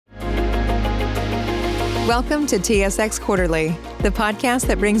Welcome to TSX Quarterly, the podcast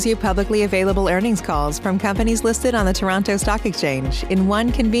that brings you publicly available earnings calls from companies listed on the Toronto Stock Exchange in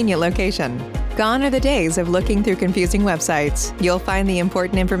one convenient location. Gone are the days of looking through confusing websites. You'll find the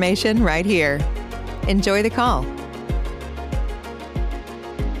important information right here. Enjoy the call.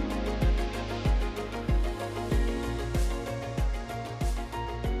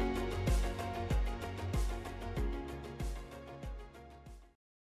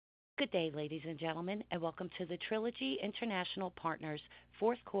 Good day, ladies and gentlemen, and welcome to the Trilogy International Partners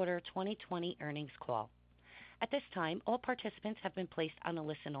Fourth Quarter 2020 Earnings Call. At this time, all participants have been placed on a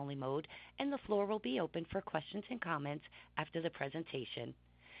listen-only mode, and the floor will be open for questions and comments after the presentation.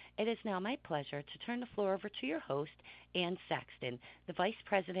 It is now my pleasure to turn the floor over to your host, Ann Saxton, the Vice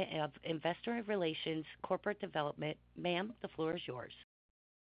President of Investor Relations, Corporate Development. Ma'am, the floor is yours.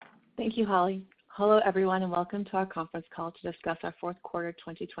 Thank you, Holly. Hello, everyone, and welcome to our conference call to discuss our fourth quarter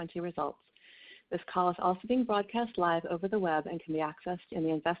 2020 results. This call is also being broadcast live over the web and can be accessed in the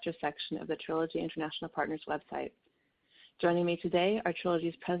Investors section of the Trilogy International Partners website. Joining me today are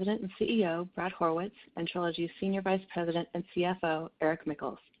Trilogy's President and CEO, Brad Horowitz, and Trilogy's Senior Vice President and CFO, Eric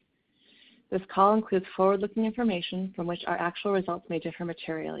Mickels. This call includes forward-looking information from which our actual results may differ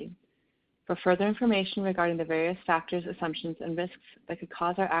materially. For further information regarding the various factors, assumptions, and risks that could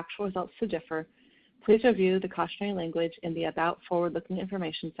cause our actual results to differ, please review the cautionary language in the About Forward-Looking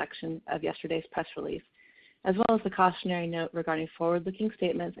Information section of yesterday's press release, as well as the cautionary note regarding forward-looking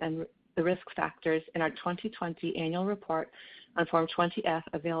statements and the risk factors in our 2020 annual report on Form 20-F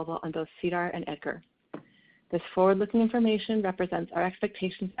available on both SEDAR and EDGAR. This forward-looking information represents our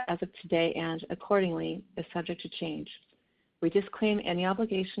expectations as of today and, accordingly, is subject to change. We disclaim any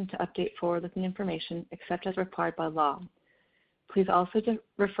obligation to update forward-looking information except as required by law. Please also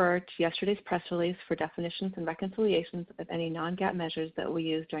refer to yesterday's press release for definitions and reconciliations of any non-GAAP measures that we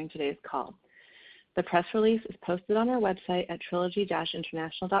use during today's call. The press release is posted on our website at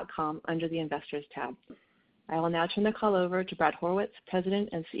trilogy-international.com under the Investors tab. I will now turn the call over to Brad Horowitz, President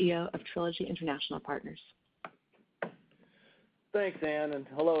and CEO of Trilogy International Partners. Thanks, Ann, and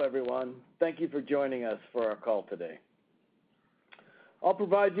hello, everyone. Thank you for joining us for our call today. I'll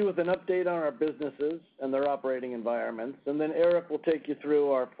provide you with an update on our businesses and their operating environments, and then Eric will take you through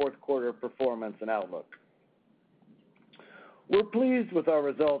our fourth quarter performance and outlook. We're pleased with our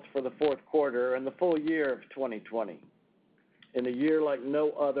results for the fourth quarter and the full year of 2020. In a year like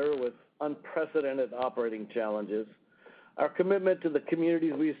no other with unprecedented operating challenges, our commitment to the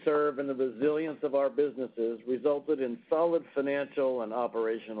communities we serve and the resilience of our businesses resulted in solid financial and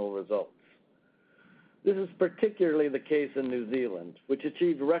operational results. This is particularly the case in New Zealand, which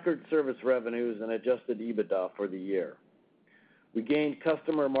achieved record service revenues and adjusted EBITDA for the year. We gained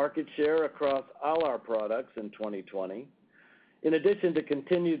customer market share across all our products in 2020. In addition to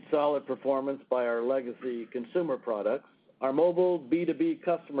continued solid performance by our legacy consumer products, our mobile B2B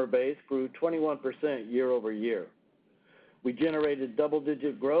customer base grew 21% year over year. We generated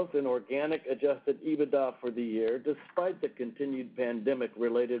double-digit growth in organic adjusted EBITDA for the year despite the continued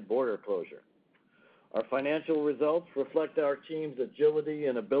pandemic-related border closure. Our financial results reflect our team's agility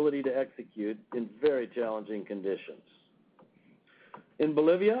and ability to execute in very challenging conditions. In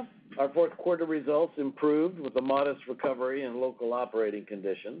Bolivia, our fourth quarter results improved with a modest recovery in local operating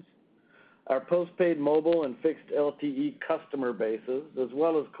conditions. Our postpaid mobile and fixed LTE customer bases, as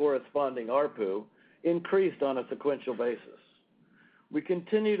well as corresponding ARPU, increased on a sequential basis. We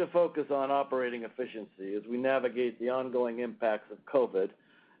continue to focus on operating efficiency as we navigate the ongoing impacts of COVID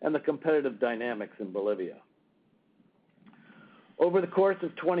and the competitive dynamics in Bolivia. Over the course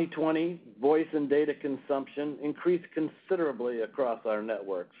of 2020, voice and data consumption increased considerably across our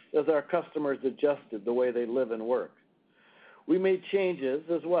networks as our customers adjusted the way they live and work. We made changes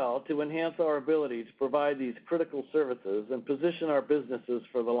as well to enhance our ability to provide these critical services and position our businesses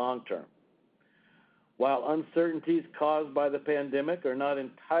for the long term. While uncertainties caused by the pandemic are not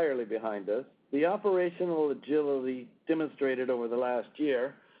entirely behind us, the operational agility demonstrated over the last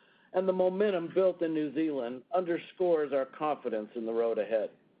year and the momentum built in New Zealand underscores our confidence in the road ahead.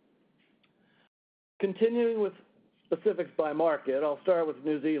 Continuing with specifics by market, I'll start with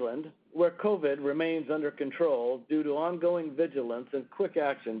New Zealand, where COVID remains under control due to ongoing vigilance and quick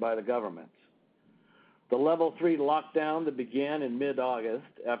action by the government. The Level 3 lockdown that began in mid-August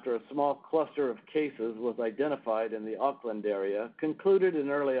after a small cluster of cases was identified in the Auckland area concluded in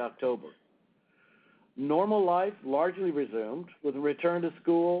early October. Normal life largely resumed with a return to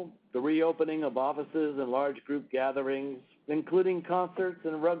school, the reopening of offices and large group gatherings, including concerts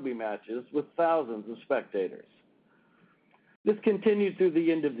and rugby matches with thousands of spectators. This continued through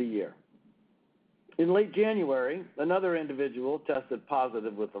the end of the year. In late January, another individual tested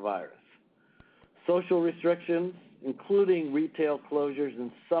positive with the virus. Social restrictions, including retail closures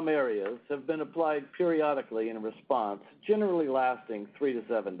in some areas, have been applied periodically in response, generally lasting 3 to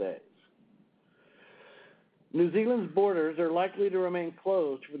 7 days. New Zealand's borders are likely to remain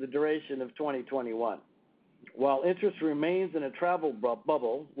closed for the duration of 2021. While interest remains in a travel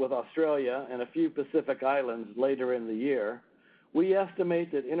bubble with Australia and a few Pacific islands later in the year, we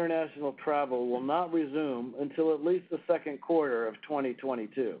estimate that international travel will not resume until at least the second quarter of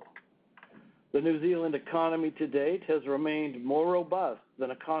 2022. The New Zealand economy to date has remained more robust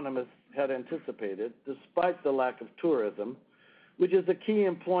than economists had anticipated, despite the lack of tourism, which is a key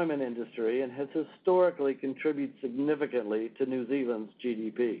employment industry and has historically contributed significantly to New Zealand's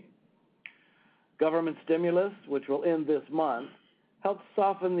GDP. Government stimulus, which will end this month, helped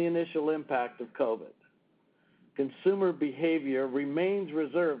soften the initial impact of COVID. Consumer behavior remains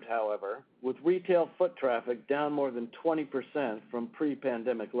reserved, however, with retail foot traffic down more than 20% from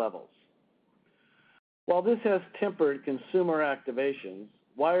pre-pandemic levels. While this has tempered consumer activations,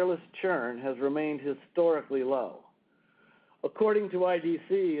 wireless churn has remained historically low. According to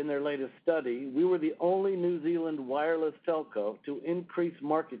IDC in their latest study, we were the only New Zealand wireless telco to increase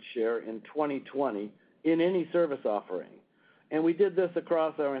market share in 2020 in any service offering, and we did this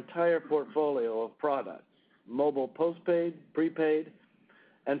across our entire portfolio of products: mobile postpaid, prepaid,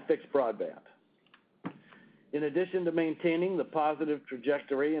 and fixed broadband. In addition to maintaining the positive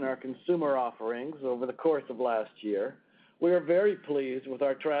trajectory in our consumer offerings over the course of last year, we are very pleased with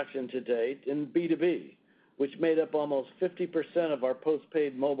our traction to date in B2B, which made up almost 50% of our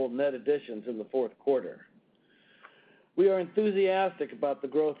postpaid mobile net additions in the fourth quarter. We are enthusiastic about the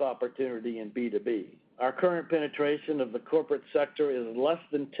growth opportunity in B2B. Our current penetration of the corporate sector is less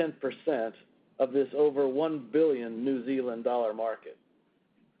than 10% of this over $1 billion New Zealand dollar market.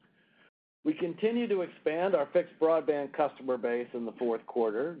 We continue to expand our fixed broadband customer base in the fourth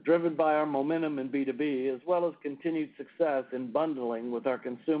quarter, driven by our momentum in B2B, as well as continued success in bundling with our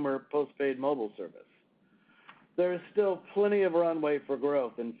consumer postpaid mobile service. There is still plenty of runway for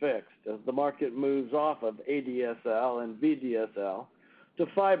growth in fixed as the market moves off of ADSL and VDSL to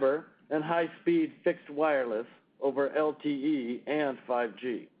fiber and high-speed fixed wireless over LTE and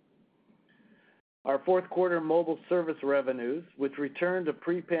 5G. Our fourth quarter mobile service revenues, which returned to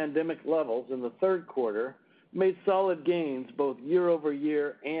pre-pandemic levels in the third quarter, made solid gains both year over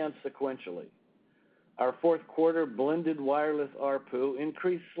year and sequentially. Our fourth quarter blended wireless ARPU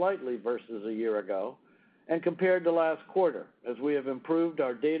increased slightly versus a year ago and compared to last quarter, as we have improved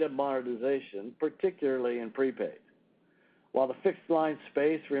our data monetization, particularly in prepaid. While the fixed line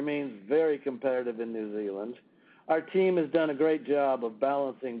space remains very competitive in New Zealand, our team has done a great job of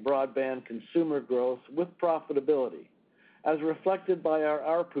balancing broadband consumer growth with profitability, as reflected by our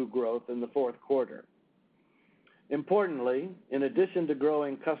ARPU growth in the fourth quarter. Importantly, in addition to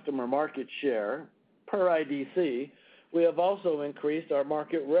growing customer market share, per IDC, we have also increased our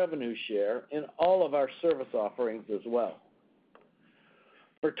market revenue share in all of our service offerings as well.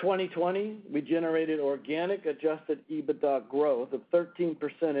 For 2020, we generated organic adjusted EBITDA growth of 13%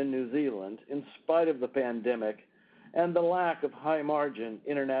 in New Zealand in spite of the pandemic and the lack of high-margin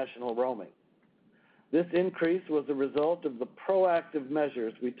international roaming. This increase was a result of the proactive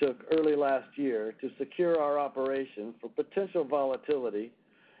measures we took early last year to secure our operation for potential volatility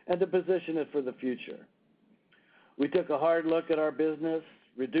and to position it for the future. We took a hard look at our business,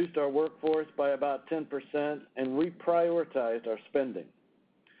 reduced our workforce by about 10%, and reprioritized our spending.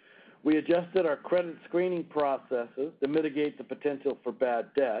 We adjusted our credit screening processes to mitigate the potential for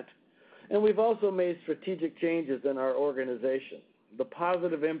bad debt, and we've also made strategic changes in our organization, the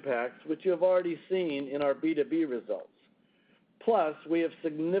positive impacts which you have already seen in our B2B results. Plus, we have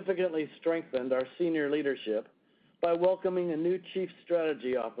significantly strengthened our senior leadership by welcoming a new Chief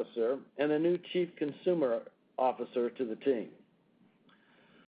Strategy Officer and a new Chief Consumer Officer to the team.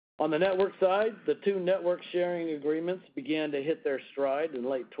 On the network side, the 2 network sharing agreements began to hit their stride in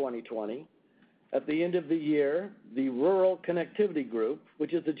late 2020. At the end of the year, the Rural Connectivity Group,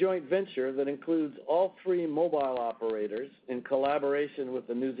 which is a joint venture that includes all 3 mobile operators in collaboration with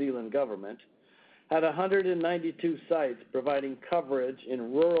the New Zealand government, had 192 sites providing coverage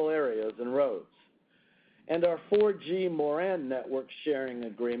in rural areas and roads. And our 4G Moran network sharing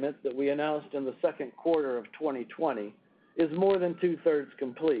agreement that we announced in the second quarter of 2020 is more than 2/3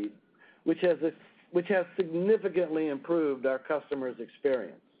 complete, which has significantly improved our customers'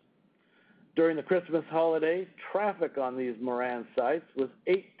 experience. During the Christmas holiday, traffic on these Moran sites was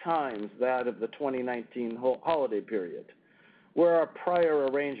 8 times that of the 2019 holiday period, where our prior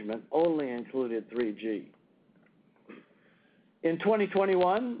arrangement only included 3G. In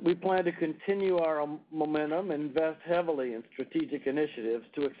 2021, we plan to continue our momentum and invest heavily in strategic initiatives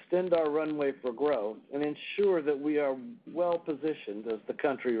to extend our runway for growth and ensure that we are well positioned as the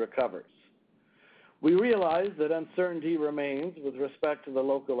country recovers. We realize that uncertainty remains with respect to the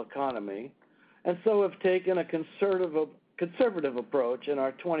local economy, and so have taken a conservative approach in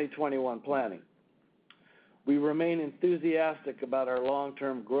our 2021 planning. We remain enthusiastic about our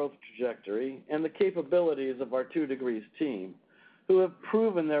long-term growth trajectory and the capabilities of our 2 Degrees team, who have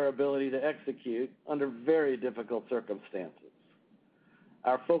proven their ability to execute under very difficult circumstances.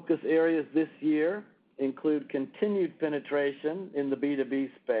 Our focus areas this year include continued penetration in the B2B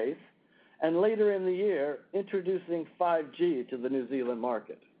space, and later in the year, introducing 5G to the New Zealand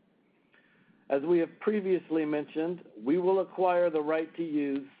market. As we have previously mentioned, we will acquire the right to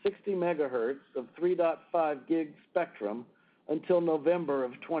use 60 megahertz of 3.5 gig spectrum until November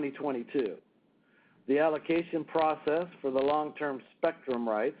of 2022. The allocation process for the long-term spectrum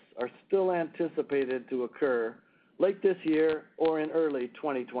rights are still anticipated to occur late this year or in early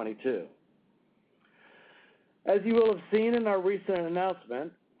 2022. As you will have seen in our recent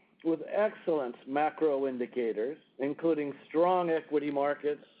announcement, with excellent macro indicators, including strong equity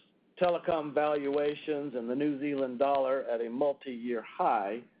markets, telecom valuations, and the New Zealand dollar at a multi-year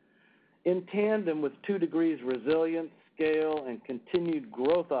high, in tandem with 2 Degrees resilience, scale, and continued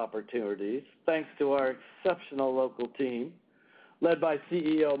growth opportunities, thanks to our exceptional local team, led by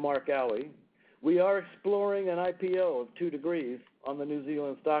CEO Mark Owie, we are exploring an IPO of 2 Degrees on the New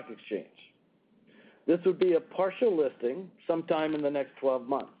Zealand Stock Exchange. This would be a partial listing sometime in the next 12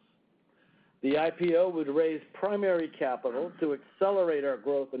 months. The IPO would raise primary capital to accelerate our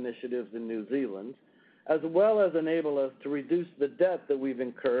growth initiatives in New Zealand, as well as enable us to reduce the debt that we've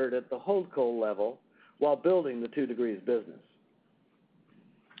incurred at the holdco level while building the 2 Degrees business.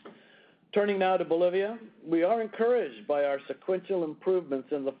 Turning now to Bolivia, we are encouraged by our sequential improvements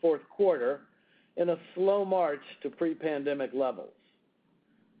in the fourth quarter in a slow march to pre-pandemic levels.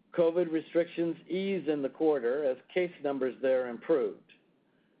 COVID restrictions eased in the quarter as case numbers there improved.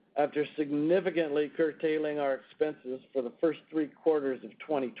 After significantly curtailing our expenses for the first 3 quarters of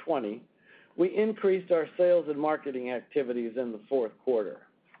 2020, we increased our sales and marketing activities in the fourth quarter.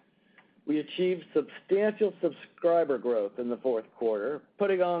 We achieved substantial subscriber growth in the fourth quarter,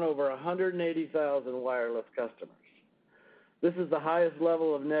 putting on over 180,000 wireless customers. This is the highest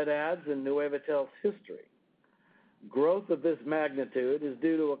level of net adds in Nuevatel's history. Growth of this magnitude is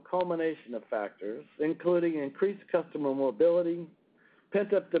due to a culmination of factors, including increased customer mobility,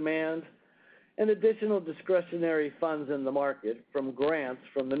 pent-up demand, and additional discretionary funds in the market from grants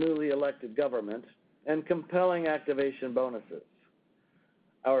from the newly elected government and compelling activation bonuses.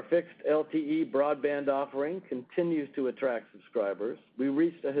 Our fixed LTE broadband offering continues to attract subscribers. We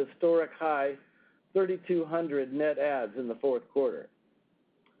reached a historic high 3,200 net adds in the fourth quarter.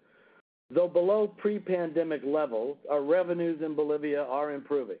 Though below pre-pandemic levels, our revenues in Bolivia are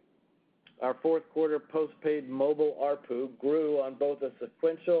improving. Our fourth quarter postpaid mobile ARPU grew on both a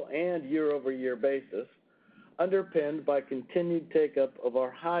sequential and year-over-year basis, underpinned by continued take-up of our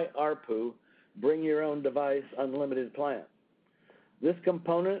high ARPU Bring Your Own Device unlimited plan. This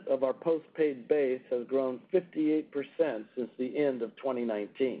component of our postpaid base has grown 58% since the end of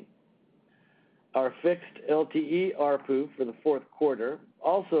 2019. Our fixed LTE ARPU for the fourth quarter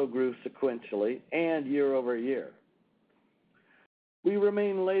also grew sequentially and year-over-year. We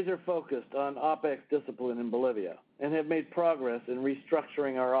remain laser-focused on OPEX discipline in Bolivia and have made progress in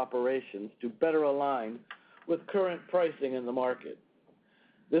restructuring our operations to better align with current pricing in the market.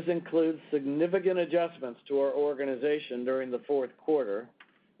 This includes significant adjustments to our organization during the fourth quarter,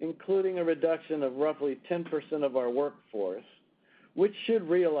 including a reduction of roughly 10% of our workforce, which should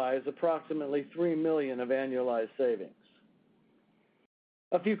realize approximately $3 million of annualized savings.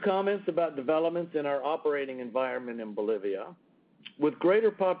 A few comments about developments in our operating environment in Bolivia. With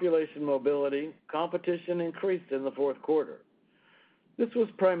greater population mobility, competition increased in the fourth quarter. This was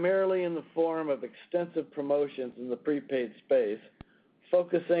primarily in the form of extensive promotions in the prepaid space,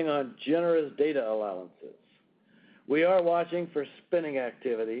 focusing on generous data allowances. We are watching for spinning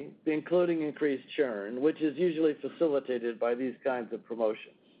activity, including increased churn, which is usually facilitated by these kinds of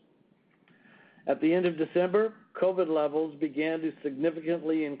promotions. At the end of December, COVID levels began to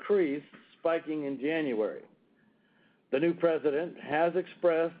significantly increase, spiking in January. The new president has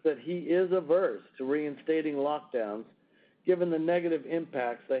expressed that he is averse to reinstating lockdowns given the negative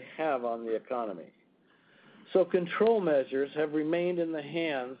impacts they have on the economy. So control measures have remained in the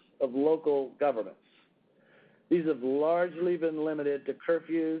hands of local governments. These have largely been limited to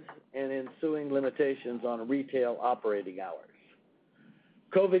curfews and ensuing limitations on retail operating hours.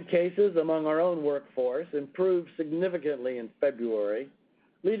 COVID cases among our own workforce improved significantly in February,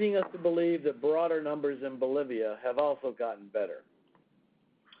 leading us to believe that broader numbers in Bolivia have also gotten better.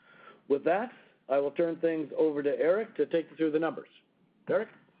 With that, I will turn things over to Eric to take you through the numbers. Eric?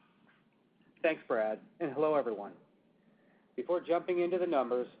 Thanks, Brad, and hello, everyone. Before jumping into the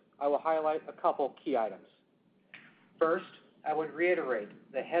numbers, I will highlight a couple key items. First, I would reiterate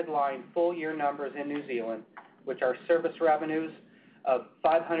the headline full-year numbers in New Zealand, which are service revenues of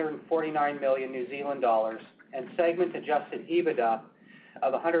 549 million New Zealand dollars and segment-adjusted EBITDA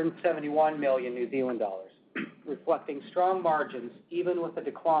of 171 million New Zealand dollars, reflecting strong margins even with a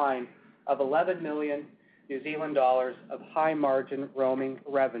decline of 11 million New Zealand dollars of high-margin roaming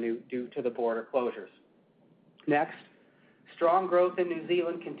revenue due to the border closures. Next, strong growth in New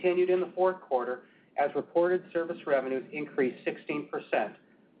Zealand continued in the fourth quarter as reported service revenues increased 16%,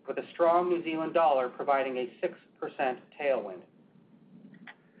 with a strong New Zealand dollar providing a 6% tailwind.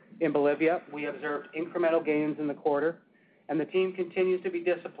 In Bolivia, we observed incremental gains in the quarter, and the team continues to be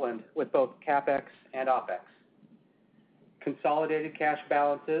disciplined with both CapEx and OpEx. Consolidated cash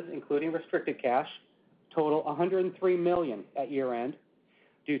balances, including restricted cash, total 103 million at year-end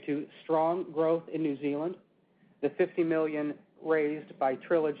due to strong growth in New Zealand, the 50 million raised by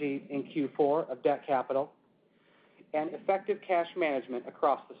Trilogy in Q4 of debt capital, and effective cash management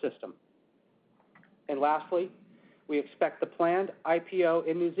across the system. And lastly, we expect the planned IPO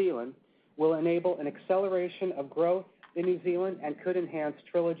in New Zealand will enable an acceleration of growth in New Zealand and could enhance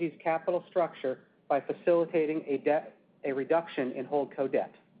Trilogy's capital structure by facilitating a reduction in holdco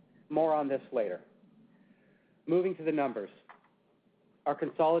debt. More on this later. Moving to the numbers. Our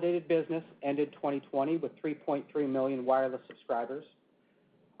consolidated business ended 2020 with 3.3 million wireless subscribers.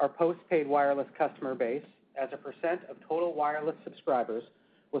 Our postpaid wireless customer base, as a percent of total wireless subscribers,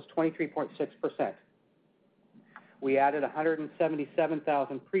 was 23.6%. We added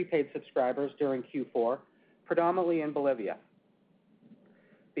 177,000 prepaid subscribers during Q4, predominantly in Bolivia.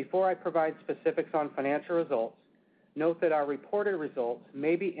 Before I provide specifics on financial results, note that our reported results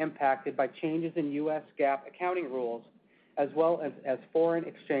may be impacted by changes in U.S. GAAP accounting rules as well as foreign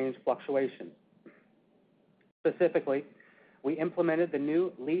exchange fluctuations. Specifically, we implemented the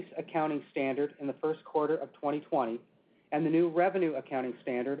new lease accounting standard in the first quarter of 2020 and the new revenue accounting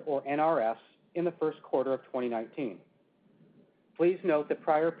standard, or NRS, in the first quarter of 2019. Please note that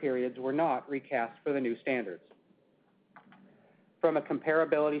prior periods were not recast for the new standards. From a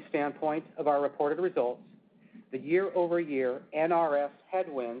comparability standpoint of our reported results, the year-over-year NRS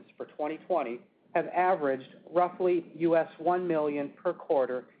headwinds for 2020 have averaged roughly $1 million per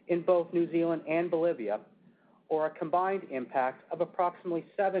quarter in both New Zealand and Bolivia, or a combined impact of approximately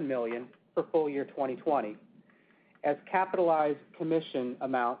 $7 million for full year 2020, as capitalized commission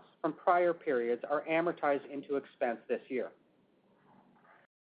amounts from prior periods are amortized into expense this year.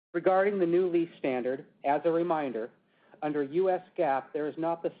 Regarding the new lease standard, as a reminder, under U.S. GAAP, there is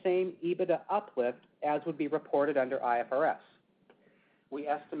not the same EBITDA uplift as would be reported under IFRS. We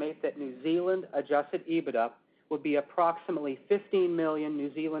estimate that New Zealand adjusted EBITDA would be approximately 15 million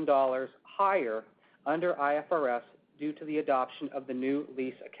New Zealand dollars higher under IFRS due to the adoption of the new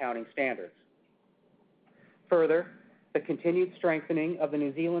lease accounting standards. Further, the continued strengthening of the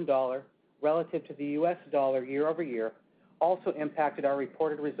New Zealand dollar relative to the U.S. dollar year over year also impacted our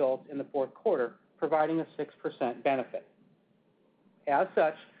reported results in the fourth quarter, providing a 6% benefit. As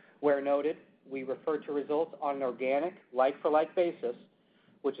such, where noted, we refer to results on an organic, like-for-like basis,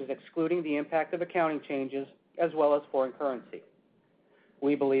 which is excluding the impact of accounting changes as well as foreign currency.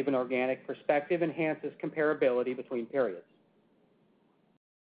 We believe an organic perspective enhances comparability between periods.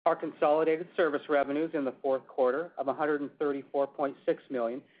 Our consolidated service revenues in the fourth quarter of $134.6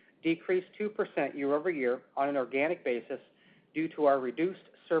 million decreased 2% year over year on an organic basis due to our reduced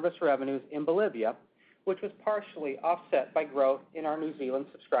service revenues in Bolivia, which was partially offset by growth in our New Zealand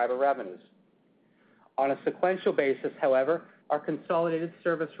subscriber revenues. On a sequential basis, however, our consolidated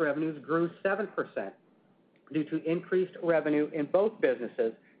service revenues grew 7% due to increased revenue in both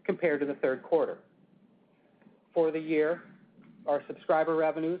businesses compared to the third quarter. For the year, our subscriber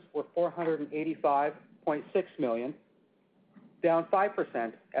revenues were $485.6 million, down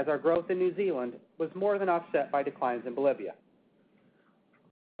 5% as our growth in New Zealand was more than offset by declines in Bolivia.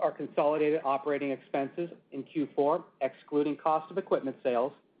 Our consolidated operating expenses in Q4, excluding cost of equipment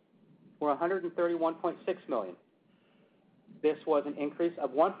sales, were $131.6 million. This was an increase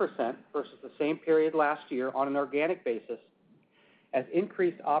of 1% versus the same period last year on an organic basis, as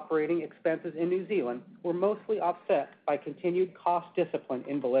increased operating expenses in New Zealand were mostly offset by continued cost discipline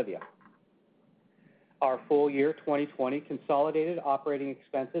in Bolivia. Our full year 2020 consolidated operating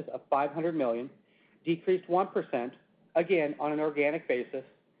expenses of $500 million decreased 1% again on an organic basis,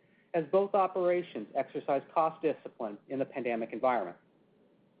 as both operations exercise cost discipline in the pandemic environment.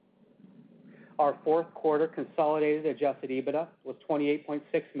 Our fourth quarter consolidated adjusted EBITDA was $28.6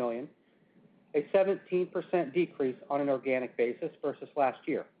 million, a 17% decrease on an organic basis versus last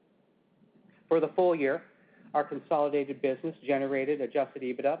year. For the full year, our consolidated business generated adjusted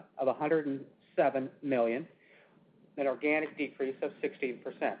EBITDA of $107 million, an organic decrease of 16%.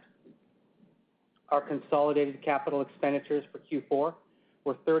 Our consolidated capital expenditures for Q4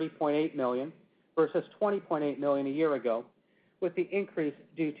 were $30.8 million versus $20.8 million a year ago, with the increase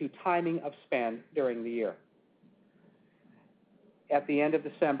due to timing of spend during the year. At the end of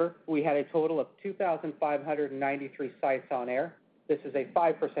December, we had a total of 2,593 sites on air. This is a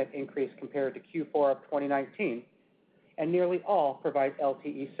 5% increase compared to Q4 of 2019, and nearly all provide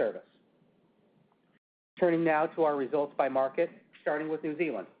LTE service. Turning now to our results by market, starting with New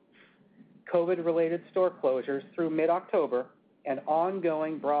Zealand. COVID-related store closures through mid-October and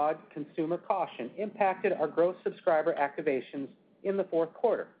ongoing broad consumer caution impacted our gross subscriber activations in the fourth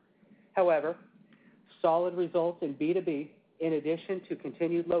quarter. However, solid results in B2B, in addition to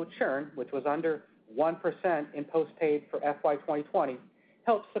continued low churn, which was under 1% in postpaid for FY 2020,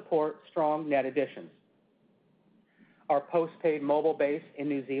 helped support strong net additions. Our postpaid mobile base in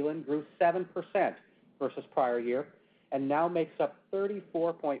New Zealand grew 7% versus prior year and now makes up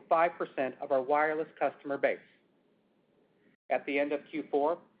 34.5% of our wireless customer base. At the end of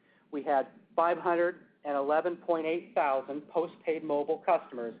Q4, we had 511.8 thousand postpaid mobile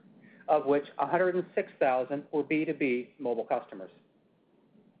customers, of which 106,000 were B2B mobile customers.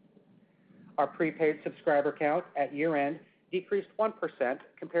 Our prepaid subscriber count at year-end decreased 1%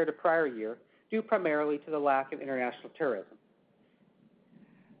 compared to prior year, due primarily to the lack of international tourism.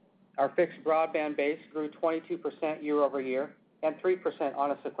 Our fixed broadband base grew 22% year over year and 3%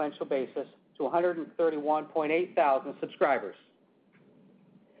 on a sequential basis to 131.8 thousand subscribers.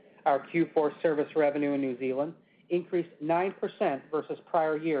 Our Q4 service revenue in New Zealand increased 9% versus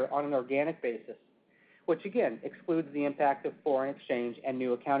prior year on an organic basis, which again excludes the impact of foreign exchange and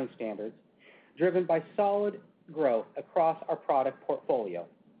new accounting standards, driven by solid growth across our product portfolio.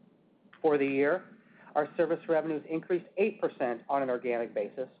 For the year, our service revenues increased 8% on an organic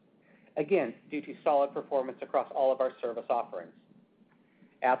basis, again due to solid performance across all of our service offerings.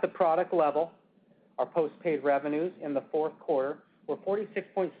 At the product level, our postpaid revenues in the fourth quarter were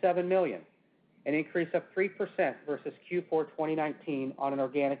 $46.7 million, an increase of 3% versus Q4 2019 on an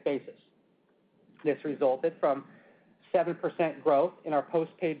organic basis. This resulted from 7% growth in our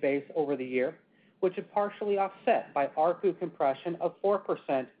postpaid base over the year, which is partially offset by ARPU compression of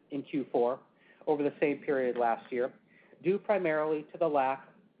 4% in Q4 over the same period last year, due primarily to the lack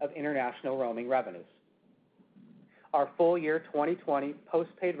of international roaming revenues. Our full year 2020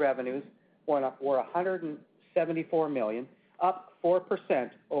 postpaid revenues were $174 million, up 4%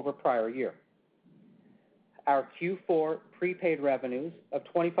 over prior year. Our Q4 prepaid revenues of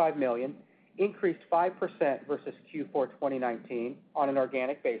 $25 million increased 5% versus Q4 2019 on an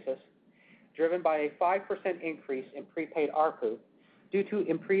organic basis, driven by a 5% increase in prepaid ARPU due to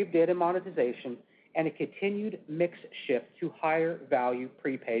improved data monetization and a continued mix shift to higher value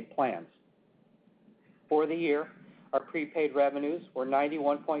prepaid plans. For the year, our prepaid revenues were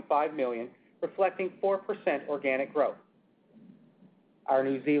 $91.5 million, reflecting 4% organic growth. Our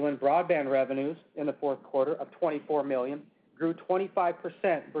New Zealand broadband revenues in the fourth quarter of $24 million grew 25%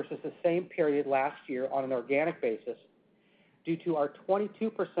 versus the same period last year on an organic basis due to our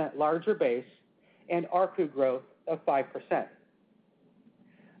 22% larger base and ARPU growth of 5%.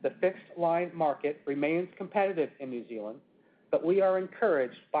 The fixed line market remains competitive in New Zealand, but we are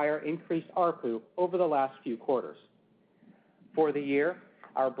encouraged by our increased ARPU over the last few quarters. For the year,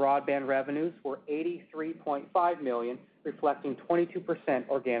 our broadband revenues were $83.5 million, reflecting 22%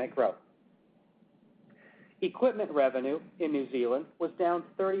 organic growth. Equipment revenue in New Zealand was down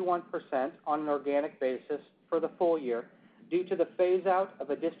 31% on an organic basis for the full year due to the phase-out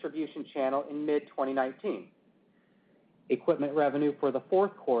of a distribution channel in mid-2019. Equipment revenue for the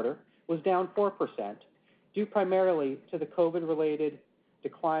fourth quarter was down 4%, due primarily to the COVID-related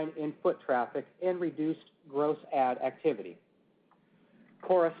decline in foot traffic and reduced gross add activity.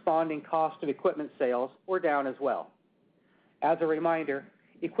 Corresponding cost of equipment sales were down as well. As a reminder,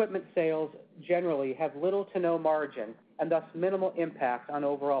 equipment sales generally have little to no margin and thus minimal impact on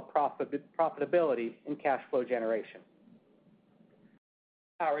overall profitability and cash flow generation.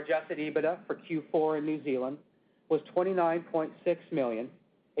 Our adjusted EBITDA for Q4 in New Zealand was $29.6 million,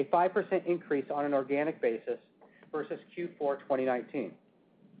 a 5% increase on an organic basis versus Q4 2019.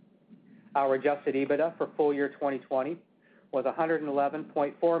 Our adjusted EBITDA for full year 2020 was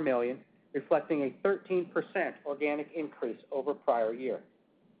 $111.4 million, reflecting a 13% organic increase over prior year.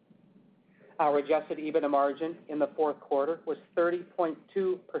 Our adjusted EBITDA margin in the fourth quarter was 30.2%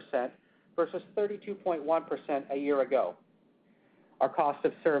 versus 32.1% a year ago. Our cost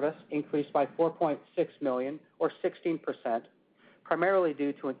of service increased by $4.6 million, or 16%, primarily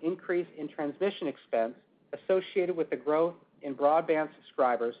due to an increase in transmission expense associated with the growth in broadband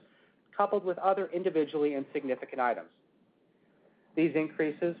subscribers, coupled with other individually insignificant items. These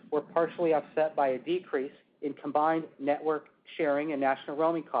increases were partially offset by a decrease in combined network sharing and national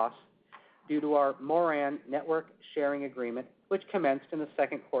roaming costs due to our Moran network sharing agreement, which commenced in the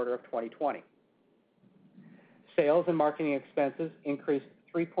second quarter of 2020. Sales and marketing expenses increased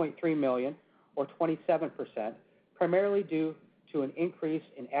 $3.3 million, or 27%, primarily due to an increase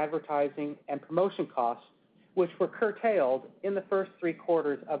in advertising and promotion costs, which were curtailed in the first 3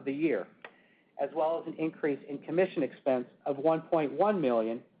 quarters of the year, as well as an increase in commission expense of $1.1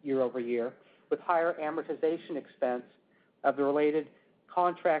 million year over year, with higher amortization expense of the related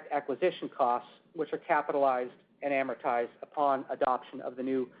contract acquisition costs, which are capitalized and amortized upon adoption of the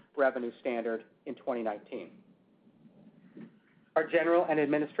new revenue standard in 2019. Our general and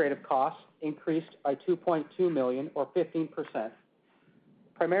administrative costs increased by $2.2 million, or 15%,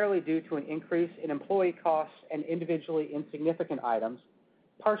 primarily due to an increase in employee costs and individually insignificant items,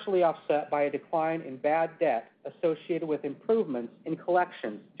 partially offset by a decline in bad debt associated with improvements in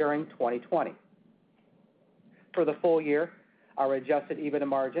collections during 2020. For the full year, our adjusted EBITDA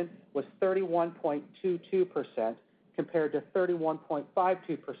margin was 31.22% compared to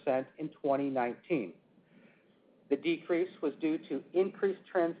 31.52% in 2019. The decrease was due to increased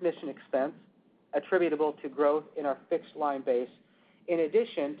transmission expense attributable to growth in our fixed line base, in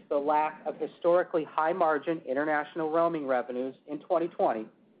addition to the lack of historically high-margin international roaming revenues in 2020,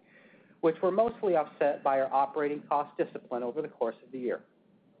 which were mostly offset by our operating cost discipline over the course of the year.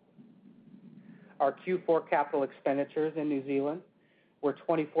 Our Q4 capital expenditures in New Zealand were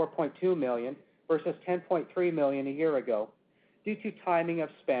 $24.2 million versus $10.3 million a year ago, due to timing of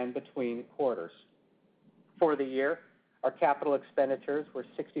spend between quarters. For the year, our capital expenditures were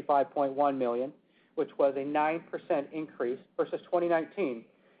 $65.1 million, which was a 9% increase versus 2019,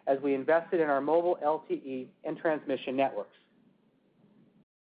 as we invested in our mobile LTE and transmission networks.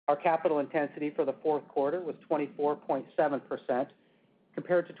 Our capital intensity for the fourth quarter was 24.7%,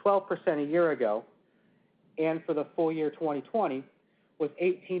 compared to 12% a year ago, and for the full year 2020 was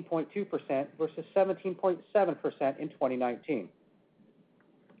 18.2% versus 17.7% in 2019.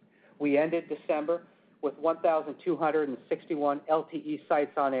 We ended December with 1,261 LTE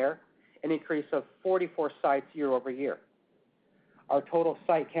sites on air, an increase of 44 sites year over year. Our total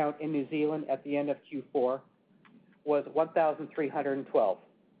site count in New Zealand at the end of Q4 was 1,312.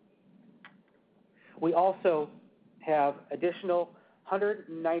 We also have additional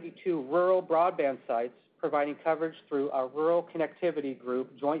 192 rural broadband sites providing coverage through our Rural Connectivity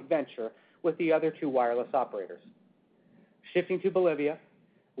Group joint venture with the other 2 wireless operators. Shifting to Bolivia,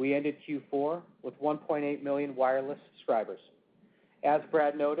 we ended Q4 with 1.8 million wireless subscribers. As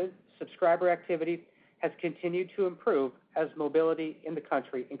Brad noted, subscriber activity has continued to improve as mobility in the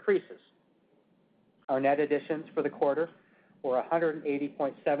country increases. Our net additions for the quarter were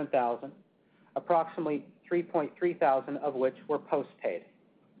 180.7 thousand, approximately 3.3 thousand of which were postpaid.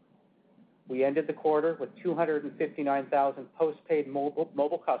 We ended the quarter with 259,000 postpaid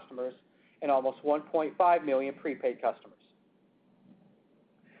mobile customers and almost 1.5 million prepaid customers.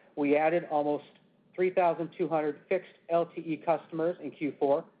 We added almost 3,200 fixed LTE customers in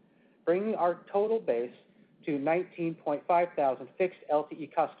Q4, bringing our total base to 19.5 thousand fixed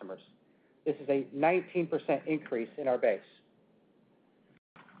LTE customers. This is a 19% increase in our base.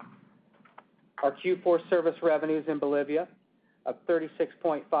 Our Q4 service revenues in Bolivia of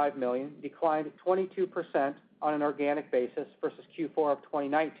 $36.5 million declined 22% on an organic basis versus Q4 of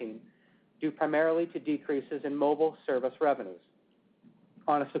 2019, due primarily to decreases in mobile service revenues.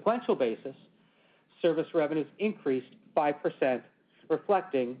 On a sequential basis, service revenues increased 5%,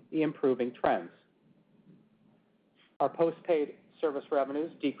 reflecting the improving trends. Our postpaid service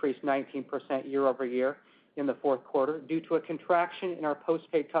revenues decreased 19% year over year in the fourth quarter due to a contraction in our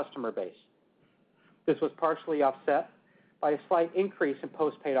postpaid customer base. This was partially offset by a slight increase in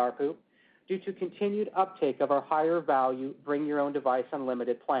postpaid ARPU due to continued uptake of our higher value Bring Your Own Device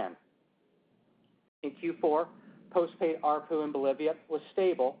Unlimited plan. In Q4, postpaid ARPU in Bolivia was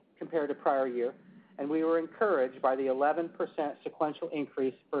stable compared to prior year, and we were encouraged by the 11% sequential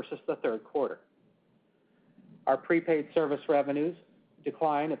increase versus the third quarter. Our prepaid service revenues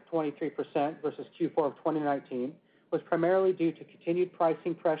decline of 23% versus Q4 of 2019 was primarily due to continued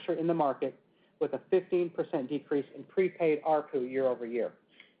pricing pressure in the market, with a 15% decrease in prepaid ARPU year over year.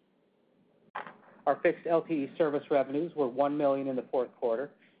 Our fixed LTE service revenues were $1 million in the fourth quarter,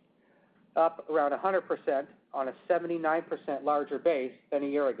 up around 100% on a 79% larger base than a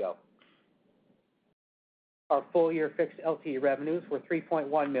year ago. Our full-year fixed LTE revenues were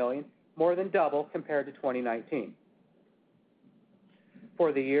 $3.1 million, more than double compared to 2019.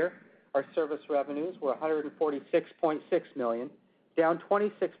 For the year, our service revenues were $146.6 million, down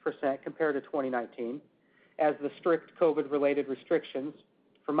 26% compared to 2019, as the strict COVID-related restrictions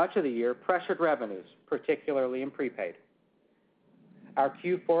for much of the year pressured revenues, particularly in prepaid. Our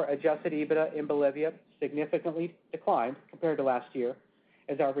Q4 adjusted EBITDA in Bolivia significantly declined compared to last year,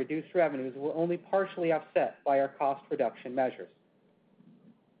 as our reduced revenues were only partially offset by our cost reduction measures.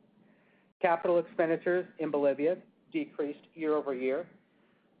 Capital expenditures in Bolivia decreased year over year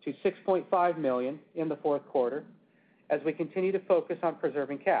to $6.5 million in the fourth quarter, as we continue to focus on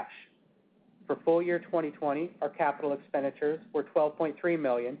preserving cash. For full year 2020, our capital expenditures were $12.3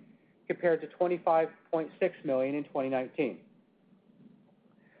 million compared to $25.6 million in 2019.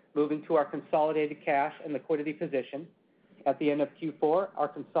 Moving to our consolidated cash and liquidity position, at the end of Q4, our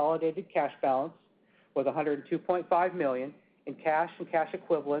consolidated cash balance was $102.5 million in cash and cash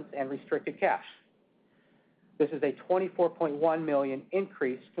equivalents and restricted cash. This is a $24.1 million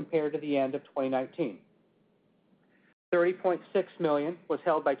increase compared to the end of 2019. $30.6 million was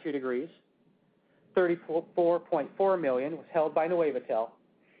held by 2 Degrees, $34.4 million was held by Nuevatel,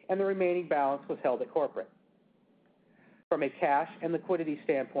 and the remaining balance was held at corporate. From a cash and liquidity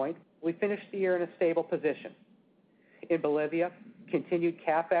standpoint, we finished the year in a stable position. In Bolivia, continued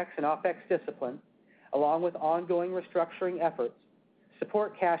CapEx and OpEx discipline, along with ongoing restructuring efforts,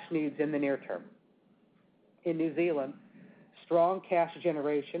 support cash needs in the near term. In New Zealand, strong cash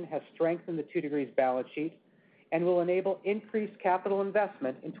generation has strengthened the 2 Degrees balance sheet and will enable increased capital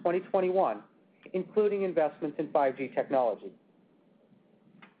investment in 2021, including investments in 5G technology.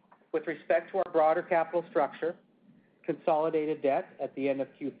 With respect to our broader capital structure, consolidated debt at the end of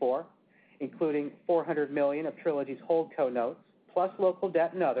Q4, including $400 million of Trilogy's holdco notes, plus local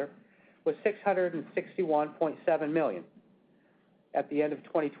debt and other, was $661.7 million. At the end of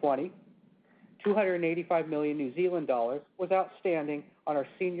 2020, 285 million New Zealand dollars was outstanding on our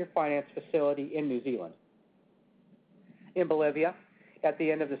senior finance facility in New Zealand. In Bolivia, at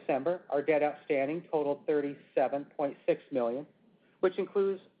the end of December, our debt outstanding totaled $37.6 million, which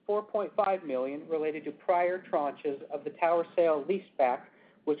includes $4.5 million related to prior tranches of the tower sale leaseback,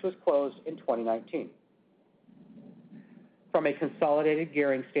 which was closed in 2019. From a consolidated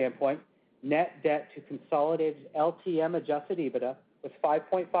gearing standpoint, net debt to consolidated LTM adjusted EBITDA was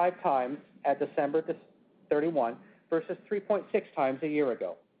 5.5 times at December 31 versus 3.6 times a year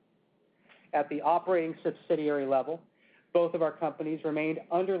ago. At the operating subsidiary level, both of our companies remained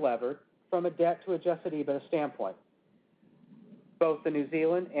underlevered from a debt to adjusted EBITDA standpoint. Both the New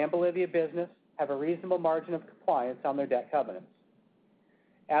Zealand and Bolivia business have a reasonable margin of compliance on their debt covenants.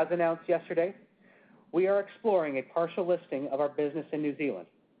 As announced yesterday, we are exploring a partial listing of our business in New Zealand.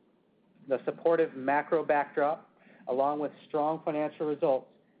 The supportive macro backdrop, along with strong financial results,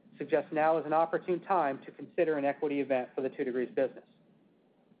 suggests now is an opportune time to consider an equity event for the 2 Degrees business.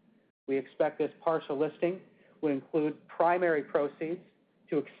 We expect this partial listing will include primary proceeds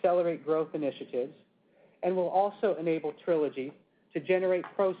to accelerate growth initiatives and will also enable Trilogy to generate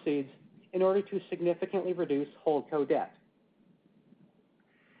proceeds in order to significantly reduce holdco debt.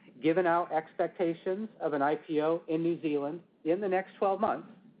 Given our expectations of an IPO in New Zealand in the next 12 months,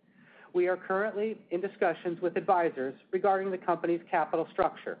 we are currently in discussions with advisors regarding the company's capital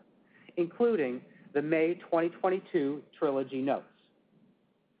structure, including the May 2022 Trilogy notes.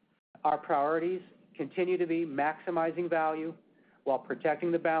 Our priorities continue to be maximizing value while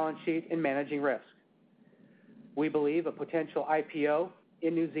protecting the balance sheet and managing risk. We believe a potential IPO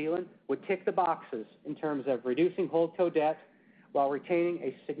in New Zealand would tick the boxes in terms of reducing holdco debt while retaining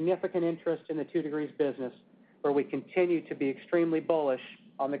a significant interest in the 2 Degrees business, where we continue to be extremely bullish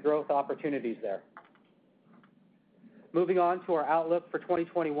on the growth opportunities there. Moving on to our outlook for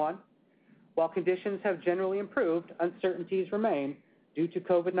 2021, while conditions have generally improved, uncertainties remain due to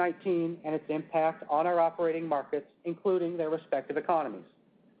COVID-19 and its impact on our operating markets, including their respective economies.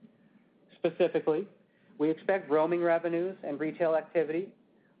 Specifically, we expect roaming revenues and retail activity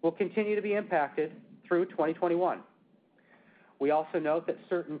will continue to be impacted through 2021. We also note that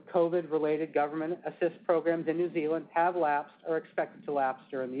certain COVID-related government assist programs in New Zealand have lapsed or are expected to lapse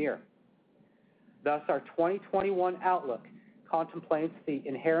during the year. Thus, our 2021 outlook contemplates the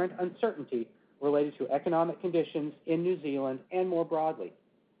inherent uncertainty related to economic conditions in New Zealand and more broadly.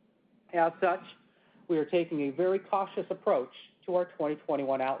 As such, we are taking a very cautious approach to our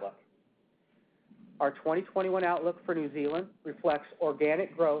 2021 outlook. Our 2021 outlook for New Zealand reflects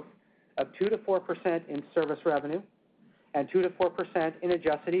organic growth of 2 to 4% in service revenue and 2 to 4% in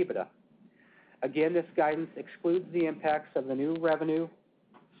adjusted EBITDA. Again, this guidance excludes the impacts of the new revenue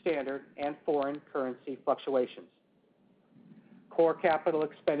standard and foreign currency fluctuations. Core capital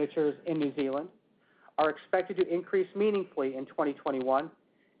expenditures in New Zealand are expected to increase meaningfully in 2021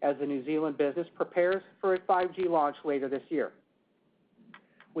 as the New Zealand business prepares for a 5G launch later this year.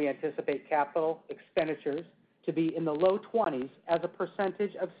 We anticipate capital expenditures to be in the low 20s as a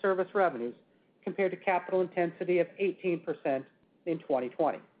percentage of service revenues compared to capital intensity of 18% in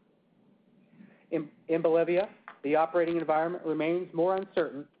 2020. In Bolivia, the operating environment remains more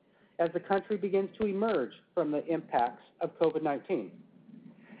uncertain as the country begins to emerge from the impacts of COVID-19.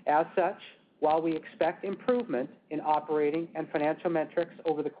 As such, while we expect improvement in operating and financial metrics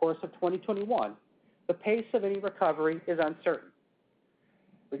over the course of 2021, the pace of any recovery is uncertain.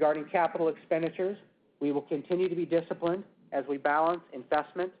 Regarding capital expenditures, we will continue to be disciplined as we balance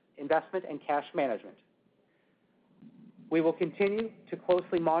investment and cash management. We will continue to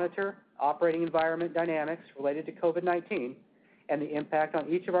closely monitor operating environment dynamics related to COVID-19 and the impact on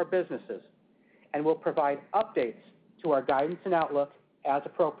each of our businesses, and will provide updates to our guidance and outlook as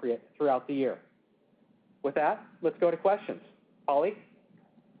appropriate throughout the year. With that, let's go to questions. Holly?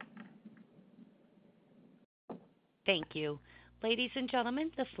 Thank you. Ladies and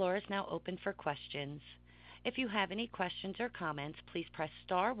gentlemen, the floor is now open for questions. If you have any questions or comments, please press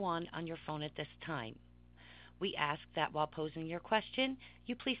star one on your phone at this time. We ask that while posing your question,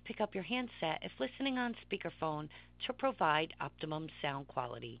 you please pick up your handset if listening on speakerphone to provide optimum sound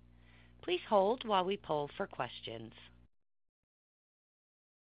quality. Please hold while we poll for questions.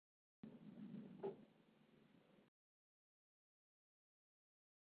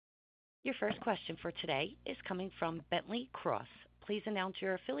 Your first question for today is coming from Bentley Cross. Please announce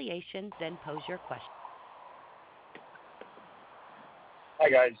your affiliation, then pose your question. Hi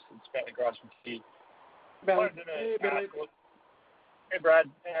guys, it's Bentley Cross from T. Hey, Billy. Hey, Brad.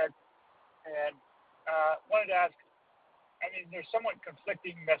 And wanted to ask, I mean, there's somewhat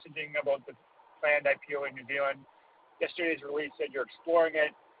conflicting messaging about the planned IPO in New Zealand. Yesterday's release said you're exploring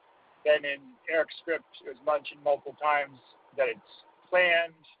it. Then in Eric's script, it was mentioned multiple times that it's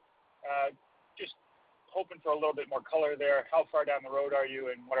planned. Just hoping for a little bit more color there. How far down the road are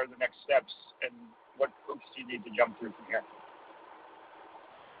you, and what are the next steps, and what hoops do you need to jump through from here?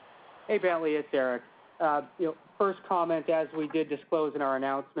 Hey, Bentley, it's Eric. First comment, as we did disclose in our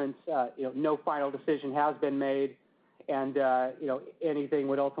announcements, no final decision has been made, and anything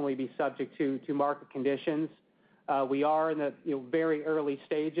would ultimately be subject to market conditions. We are in the very early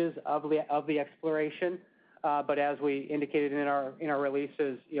stages of the exploration, but as we indicated in our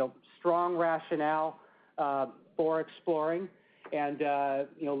releases, strong rationale for exploring, and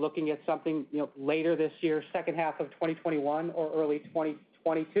looking at something later this year, second half of 2021 or early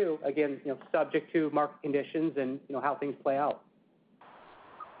 2022, again, subject to market conditions and how things play out.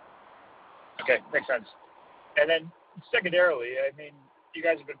 Okay, makes sense. And then secondarily, I mean, you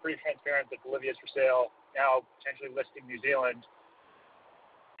guys have been pretty transparent that Bolivia is for sale, now potentially listing New Zealand.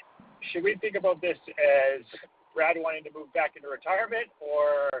 Should we think about this as Brad wanting to move back into retirement,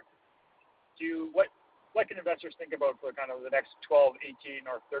 or what can investors think about for kind of the next 12, 18,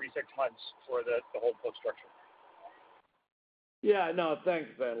 or 36 months for the whole flow structure? Yeah, no, thanks,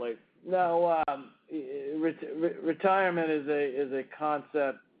 Bentley. No, retirement is a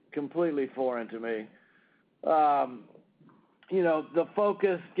concept completely foreign to me. The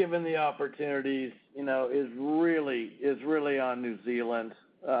focus, given the opportunities, is really on New Zealand,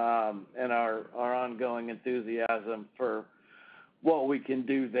 and our ongoing enthusiasm for what we can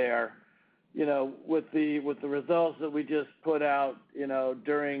do there. With the results that we just put out,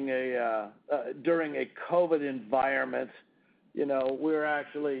 during a COVID environment, we're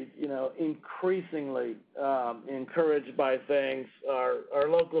actually, increasingly encouraged by things. Our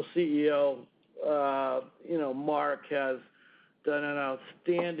local CEO, Mark, has done an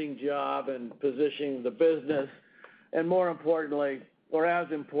outstanding job in positioning the business, and more importantly, or as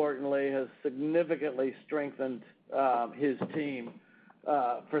importantly, has significantly strengthened his team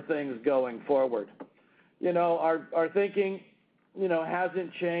for things going forward. Our thinking,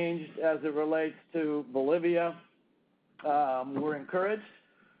 hasn't changed as it relates to Bolivia. We're encouraged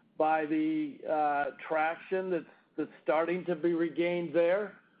by the traction that's starting to be regained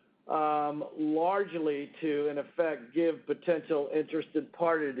there, largely to, in effect, give potential interested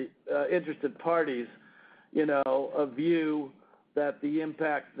parties, a view that the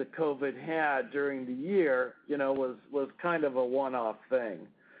impact that COVID had during the year, was kind of a one-off thing.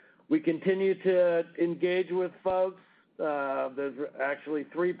 We continue to engage with folks. There's actually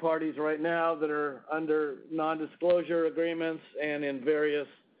 3 parties right now that are under non-disclosure agreements and in various,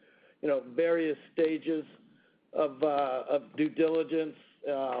 various stages of due diligence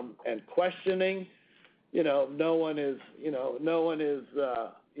and questioning. No one is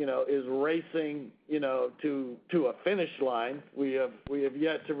racing to a finish line. We have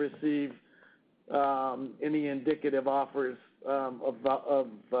yet to receive any indicative offers of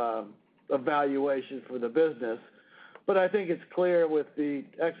valuation for the business. But I think it's clear with the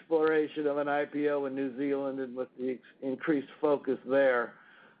exploration of an IPO in New Zealand and with the increased focus there,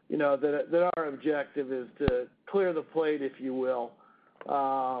 that our objective is to clear the plate, if you will,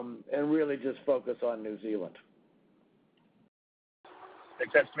 and really just focus on New Zealand.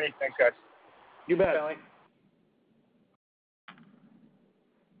 Makes sense to me. Thanks, guys. You bet. Kelly.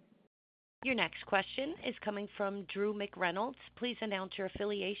 Your next question is coming from Drew McReynolds. Please announce your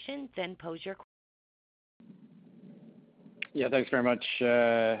affiliation, then pose your question. Yeah, thanks very much.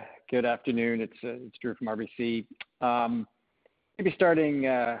 Good afternoon. It's Drew from RBC. Maybe starting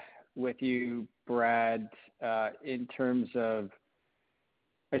with you, Brad, in terms of,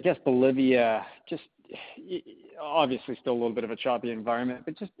 I guess, Bolivia, just obviously still a little bit of a choppy environment,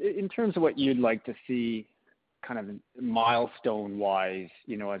 but just in terms of what you'd like to see kind of milestone-wise,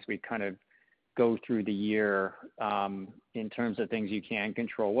 as we kind of go through the year in terms of things you can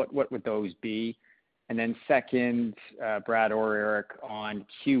control, what would those be? And then second, Brad or Eric, on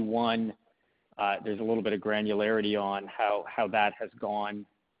Q1, there's a little bit of granularity on how that has gone.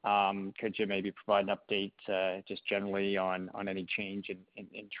 Could you maybe provide an update just generally on any change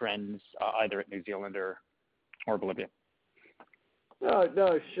in trends, either at New Zealand or Bolivia?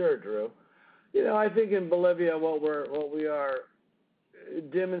 No, sure, Drew. I think in Bolivia, what we are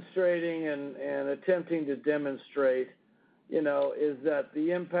demonstrating and attempting to demonstrate, is that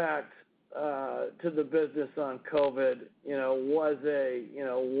the impact to the business on COVID, was a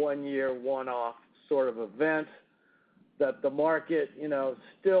 1 year, one-off sort of event. That the market,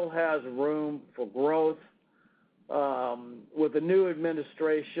 still has room for growth. With the new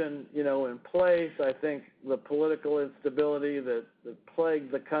administration, in place, I think the political instability that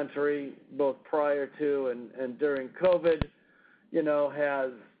plagued the country both prior to and during COVID,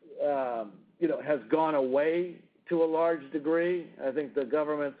 has gone away to a large degree. I think the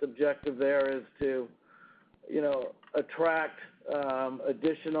government's objective there is to, attract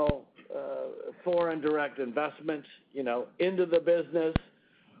additional foreign direct investment, into the business.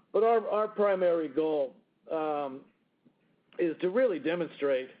 But our primary goal is to really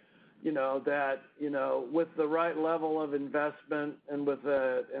demonstrate, that, with the right level of investment and with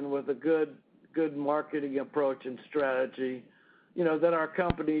a good marketing approach and strategy, that our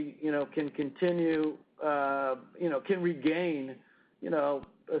company, can continue, can regain,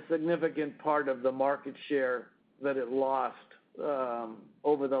 a significant part of the market share that it lost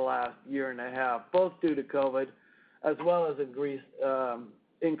over the last year and a half, both due to COVID as well as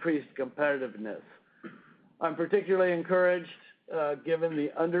increased competitiveness. I'm particularly encouraged, given the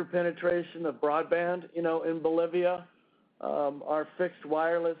underpenetration of broadband, in Bolivia. Our fixed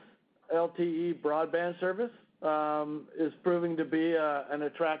wireless LTE broadband service is proving to be an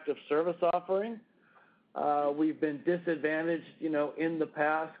attractive service offering. We've been disadvantaged, in the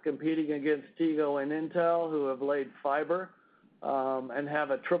past, competing against Tigo and Intel, who have laid fiber and have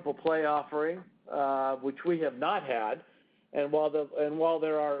a triple play offering, which we have not had. And while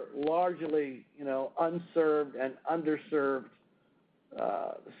there are largely, unserved and underserved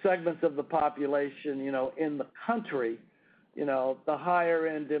segments of the population, in the country, the higher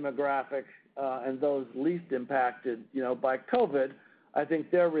end demographic and those least impacted, by COVID, I think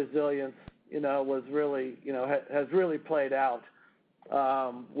their resilience, was really, has really played out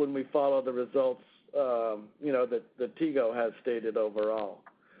when we follow the results, that Tigo has stated overall.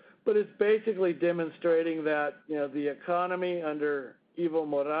 But it's basically demonstrating that, the economy under Evo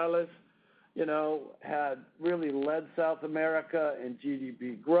Morales, had really led South America in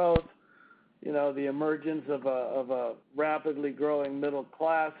GDP growth. The emergence of a rapidly growing middle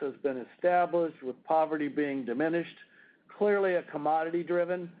class has been established, with poverty being diminished. Clearly a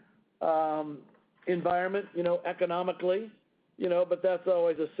commodity-driven environment, economically, but that's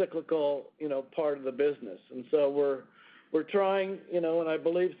always a cyclical, part of the business. And so we're trying, and I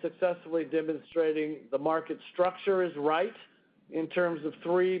believe successfully demonstrating the market structure is right in terms of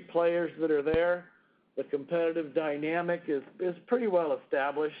three players that are there. The competitive dynamic is pretty well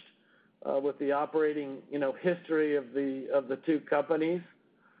established with the operating, history of the two companies,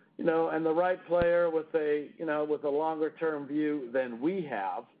 and the right player with a longer term view than we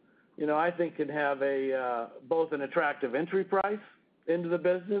have, I think can have both an attractive entry price into the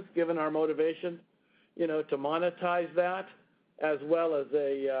business, given our motivation, to monetize that, as well as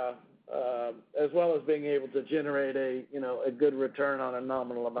as well as being able to generate a good return on a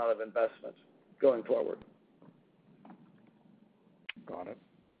nominal amount of investment going forward. Got it.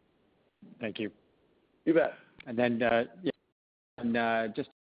 Thank you. You bet. And then, just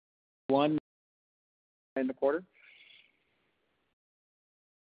one in the quarter.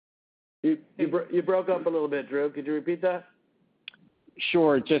 You broke up a little bit, Drew. Could you repeat that?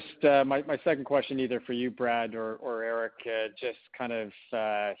 Sure. Just my second question, either for you, Brad, or Eric. Just kind of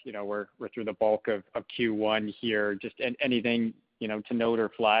we're through the bulk of Q1 here. Just anything to note or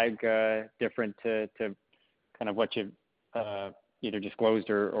flag different to kind of what you've either disclosed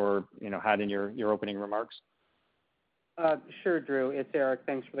or had in your opening remarks. Sure, Drew. It's Eric.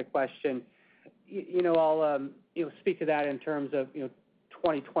 Thanks for the question. I'll speak to that in terms of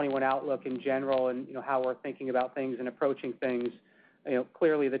 2021 outlook in general and how we're thinking about things and approaching things.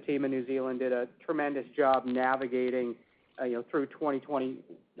 Clearly the team in New Zealand did a tremendous job navigating through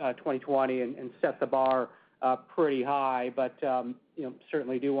 2020 and set the bar pretty high, but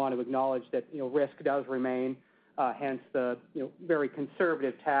certainly do want to acknowledge that risk does remain, hence the very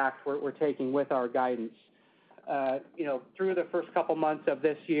conservative tack we're taking with our guidance. Through the first couple months of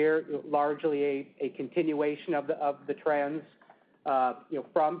this year, largely a continuation of the trends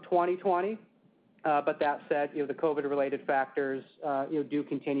from 2020. But that said, the COVID-related factors, do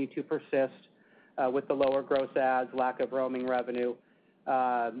continue to persist with the lower gross adds, lack of roaming revenue,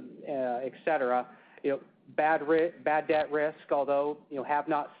 et cetera. Bad debt risk, although have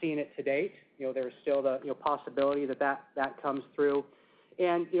not seen it to date. There's still the possibility that comes through,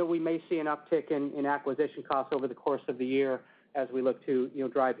 and we may see an uptick in acquisition costs over the course of the year as we look to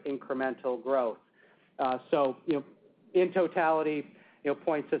drive incremental growth. So in totality,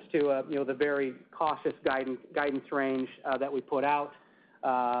 points us to the very cautious guidance range that we put out,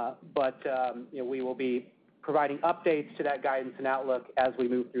 but we will be providing updates to that guidance and outlook as we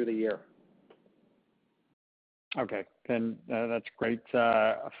move through the year. Okay, then that's great.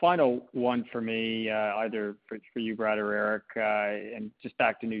 A final one for me, either for you, Brad or Eric, and just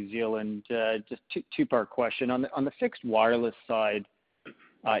back to New Zealand. Just two-part question on the fixed wireless side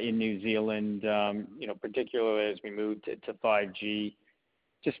in New Zealand. Particularly as we move to 5G.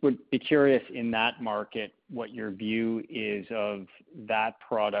 Just would be curious in that market what your view is of that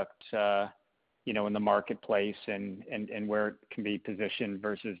product, in the marketplace and where it can be positioned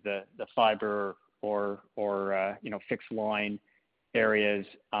versus the fiber or fixed line areas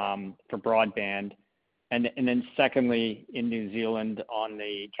for broadband. And then secondly, in New Zealand on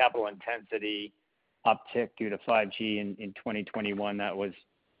the capital intensity uptick due to 5G in 2021, that was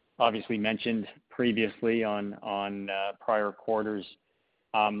obviously mentioned previously on prior quarters.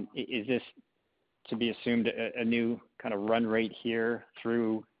 Is this to be assumed a new kind of run rate here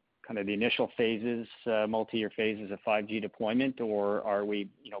through kind of the initial phases, multi-year phases of 5G deployment, or are we,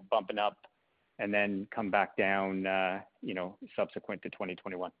 bumping up and then come back down, subsequent to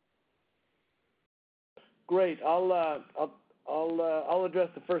 2021? Great. I'll address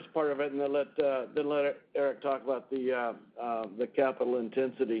the first part of it, and then let Eric talk about the capital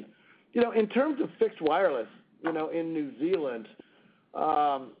intensity. In terms of fixed wireless, in New Zealand.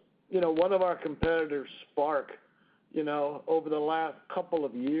 One of our competitors, Spark, over the last couple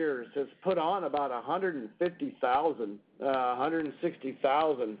of years has put on about 150,000,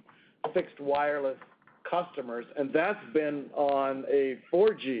 160,000 fixed wireless customers, and that's been on a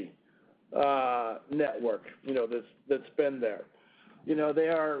 4G network, that's been there. They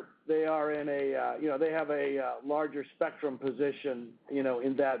are in a, they have a larger spectrum position,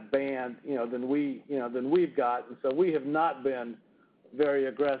 in that band, than we've got, and so we have not been very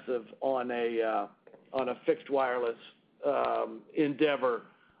aggressive on a fixed wireless endeavor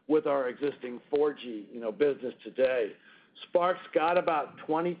with our existing 4G business today. Spark's got about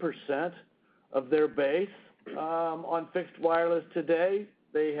 20% of their base on fixed wireless today.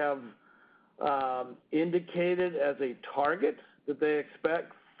 They have indicated as a target that they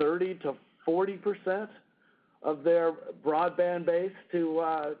expect 30 to 40% of their broadband base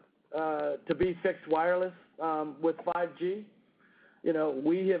to be fixed wireless with 5G.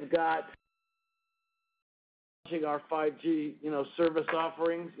 We have got our 5G, service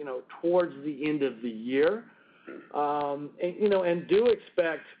offerings, towards the end of the year, and do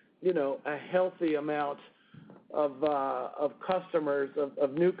expect, a healthy amount of customers,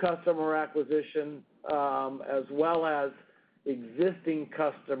 of new customer acquisition, as well as existing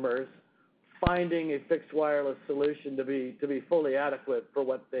customers finding a fixed wireless solution to be fully adequate for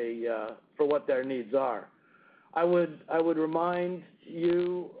what their needs are. I would remind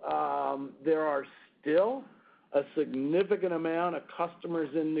you, there are still a significant amount of customers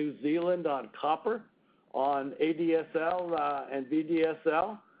in New Zealand on copper, on ADSL and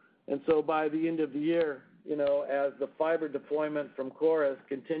VDSL, And so by the end of the year, as the fiber deployment from Chorus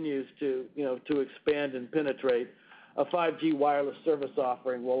continues to expand and penetrate, a 5G wireless service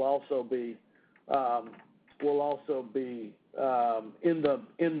offering will also be in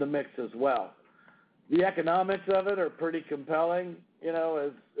the mix as well. The economics of it are pretty compelling.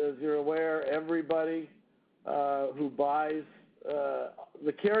 As you're aware, everybody who buys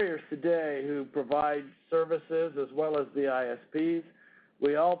the carriers today who provide services as well as the ISPs,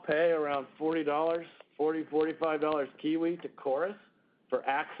 we all pay around $45 Kiwi to Chorus for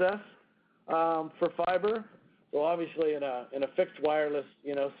access for fiber. So obviously in a fixed wireless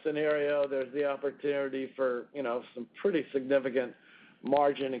scenario, there's the opportunity for some pretty significant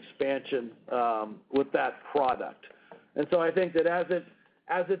margin expansion with that product. And so I think that as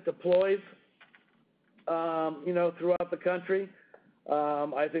it deploys throughout the country,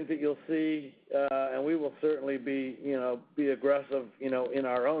 I think that you'll see, and we will certainly be aggressive, in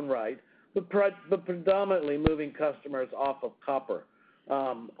our own right, but predominantly moving customers off of copper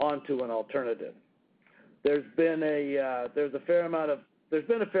onto an alternative. There's been a fair amount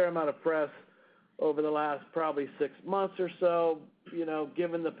of press over the last probably 6 months or so,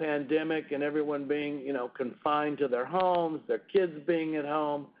 given the pandemic and everyone being confined to their homes, their kids being at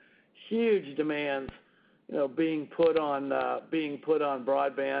home, huge demands being put on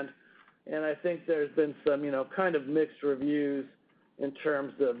broadband, and I think there's been some kind of mixed reviews in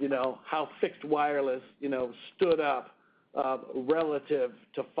terms of how fixed wireless stood up relative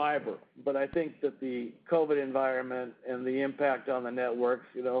to fiber. But I think that the COVID environment and the impact on the networks,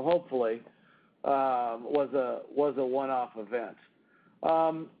 hopefully, was a one-off event.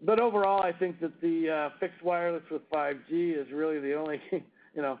 But overall, I think that the fixed wireless with 5G is really the only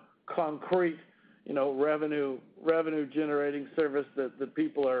concrete revenue generating service that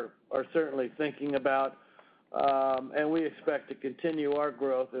people are certainly thinking about. And we expect to continue our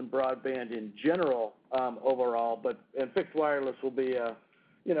growth in broadband in general overall, and fixed wireless will be a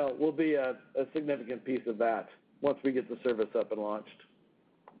significant piece of that once we get the service up and launched.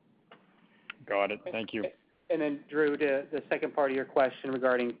 Got it. Thank you. And then, Drew, to the second part of your question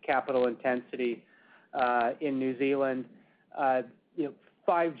regarding capital intensity in New Zealand,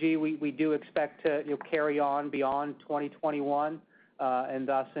 5G we do expect to carry on beyond 2021. And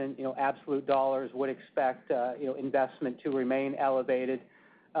thus, in absolute dollars, would expect investment to remain elevated.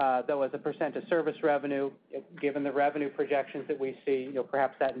 Though as a percent of service revenue, given the revenue projections that we see,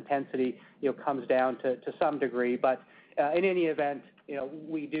 perhaps that intensity comes down to some degree. But in any event,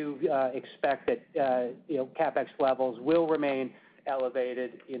 we do expect that CapEx levels will remain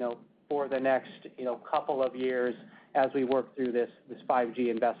elevated, for the next couple of years as we work through this 5G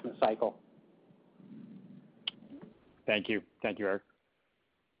investment cycle. Thank you. Thank you, Eric.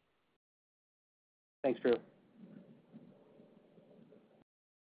 Thanks, Drew.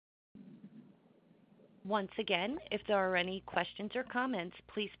 Once again, if there are any questions or comments,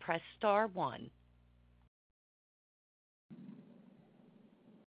 please press star one.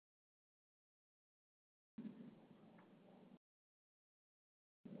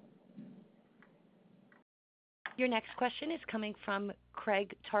 Your next question is coming from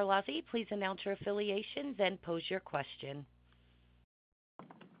Craig Tarlazzi. Please announce your affiliation, then pose your question.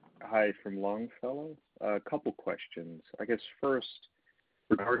 Hi, from Longfellow. A couple questions. I guess first,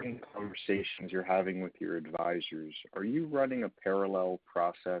 regarding conversations you're having with your advisors, are you running a parallel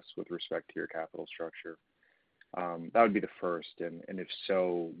process with respect to your capital structure? That would be the first, and if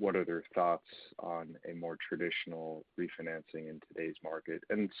so, what are their thoughts on a more traditional refinancing in today's market?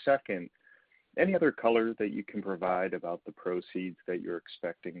 And second, any other color that you can provide about the proceeds that you're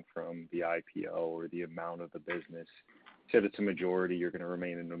expecting from the IPO or the amount of the business? You said it's a majority, you're going to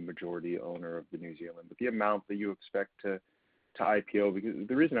remain a majority owner of the New Zealand, but the amount that you expect to IPO, because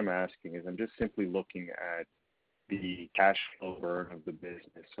the reason I'm asking is I'm just simply looking at the cash flow burn of the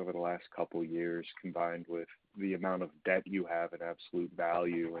business over the last couple of years combined with the amount of debt you have in absolute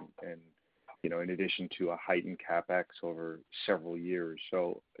value and in addition to a heightened CapEx over several years.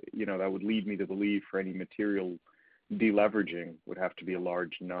 So, that would lead me to believe for any material deleveraging would have to be a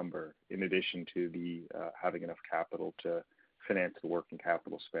large number in addition to the having enough capital to finance the working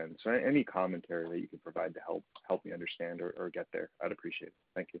capital spend. So any commentary that you could provide to help me understand or get there, I'd appreciate it.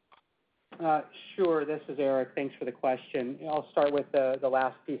 Thank you. Sure. This is Eric. Thanks for the question. I'll start with the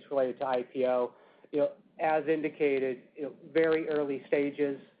last piece related to IPO. As indicated, very early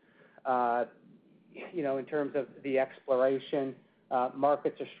stages, in terms of the exploration.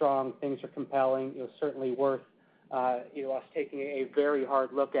 Markets are strong, things are compelling, certainly worth us taking a very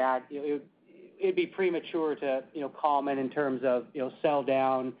hard look at. It'd be premature to comment in terms of sell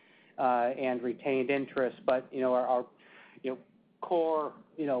down and retained interest, but our core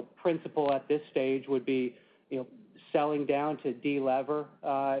principle at this stage would be, selling down to de-lever,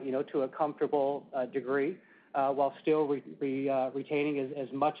 to a comfortable degree, while still retaining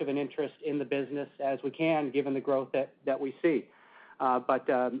as much of an interest in the business as we can, given the growth that we see. But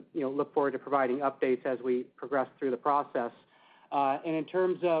look forward to providing updates as we progress through the process. And in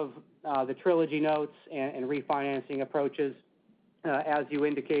terms of the Trilogy notes and refinancing approaches, as you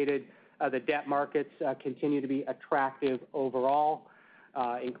indicated, the debt markets continue to be attractive overall,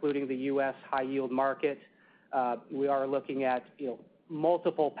 including the U.S. high-yield market. We are looking at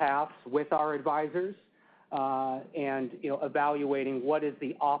multiple paths with our advisors and evaluating what is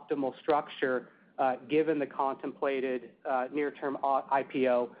the optimal structure given the contemplated near-term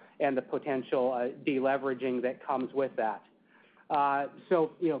IPO and the potential deleveraging that comes with that.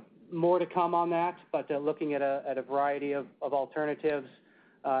 So more to come on that, but looking at a variety of alternatives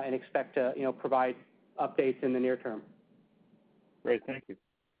and expect to provide updates in the near term. Great, thank you.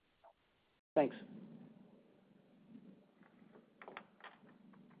 Thanks.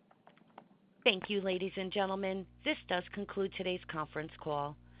 Thank you, ladies and gentlemen. This does conclude today's conference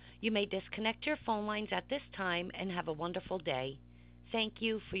call. You may disconnect your phone lines at this time and have a wonderful day. Thank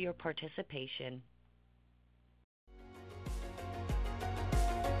you for your participation.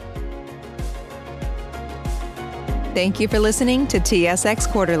 Thank you for listening to TSX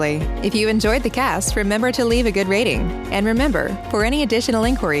Quarterly. If you enjoyed the cast, remember to leave a good rating. And remember, for any additional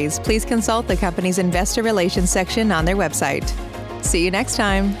inquiries, please consult the company's investor relations section on their website. See you next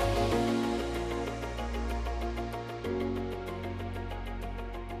time.